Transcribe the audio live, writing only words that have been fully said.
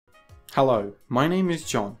Hello, my name is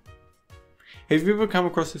John. Have you ever come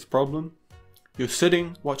across this problem? You're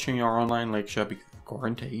sitting watching your online lecture because of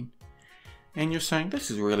quarantine, and you're saying,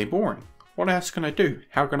 this is really boring. What else can I do?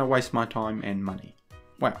 How can I waste my time and money?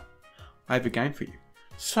 Well, I have a game for you.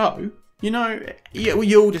 So,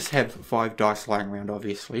 you'll just have 5 dice lying around,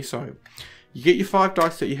 obviously. So, you get your 5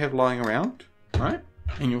 dice that you have lying around, right?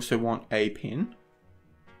 And you also want a pen.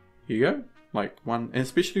 Here you go. Like one, and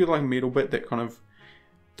especially like a metal bit that kind of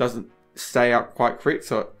doesn't stay out quite correct,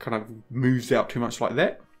 so it kind of moves out too much like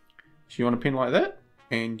that. So you want a pen like that,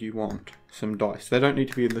 and you want some dice. They don't need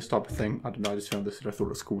to be in this type of thing. I don't know, I just found this and I thought it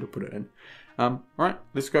was cool to put it in. Right,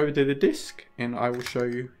 let's go over to the desk and I will show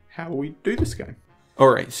you how we do this game.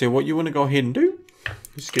 Alright, so what you want to go ahead and do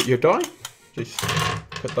is get your die, just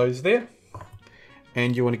put those there,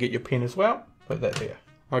 and you want to get your pen as well, put that there.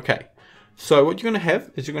 Okay, so what you're going to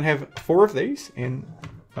have is you're going to have 4 of these, and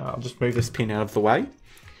I'll just move this pen out of the way.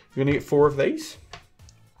 You're going to get 4 of these.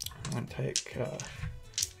 I'm going to take,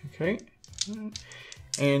 okay,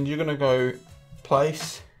 and you're going to go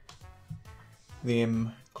place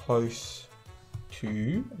them close to,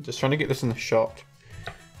 I'm just trying to get this in the shot.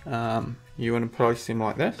 You want to place them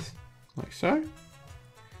like this, like so,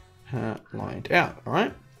 lined out,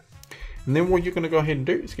 alright? And then what you're going to go ahead and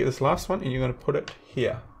do is get this last one and you're going to put it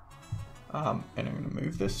here. And I'm going to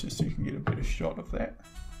move this just so you can get a better shot of that.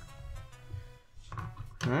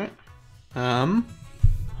 Alright,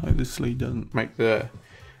 obviously doesn't make the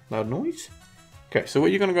loud noise. Okay, so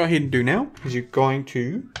what you're going to go ahead and do now is you're going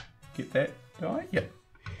to get that die, yep,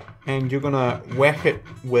 and you're going to whack it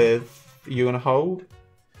with, you're going to hold,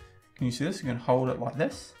 can you see this? You're going to hold it like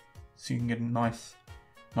this so you can get a nice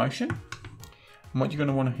motion. And what you're going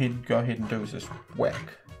to want to go ahead and do is just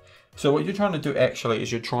whack. So what you're trying to do actually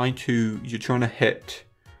is you're trying to hit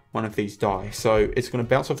one of these die, so it's going to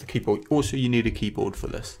bounce off the keyboard. Also, you need a keyboard for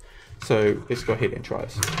this, so let's go ahead and try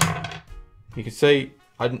this. You can see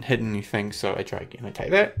I didn't hit anything, so I try again. I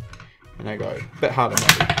take that and I go a bit harder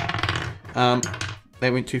maybe.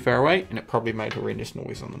 They went too far away and it probably made horrendous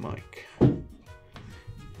noise on the mic.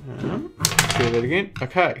 Let's do that again.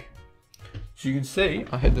 Okay, so you can see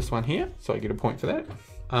I hit this one here, so I get a point for that.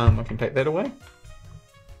 I can take that away.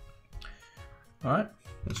 Alright,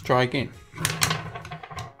 let's try again.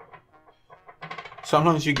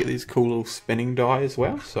 Sometimes you get these cool little spinning die as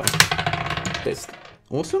well, so that's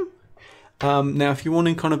awesome. Now if you're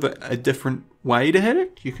wanting kind of a different way to hit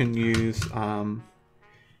it, you can use the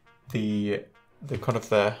kind of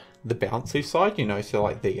the bouncy side, so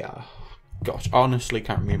like the gosh, I honestly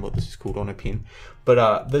can't remember what this is called on a pen,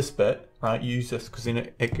 but this bit, right, use this because then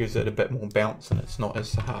it gives it a bit more bounce and it's not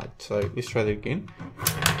as hard. So let's try that again.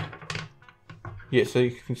 Yeah, so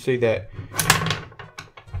you can see that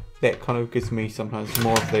kind of gives me sometimes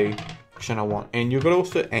more of the action I want. And you've got to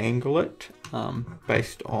also angle it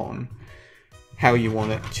based on how you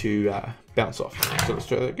want it to bounce off. So let's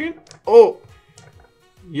try that again. Oh,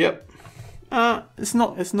 yep. It's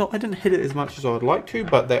not, I didn't hit it as much as I would like to,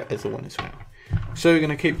 but that is a win as well. So we're going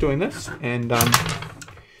to keep doing this, and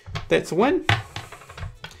that's a win.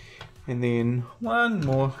 And then one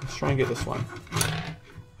more, let's try and get this one.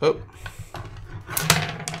 Oh.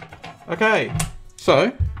 Okay,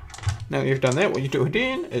 so now that you've done that, what you do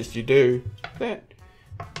again is you do that,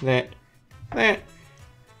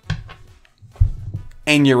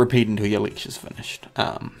 and you repeat until your lecture's finished.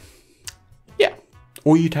 Yeah,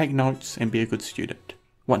 or you take notes and be a good student.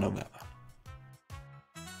 One of them.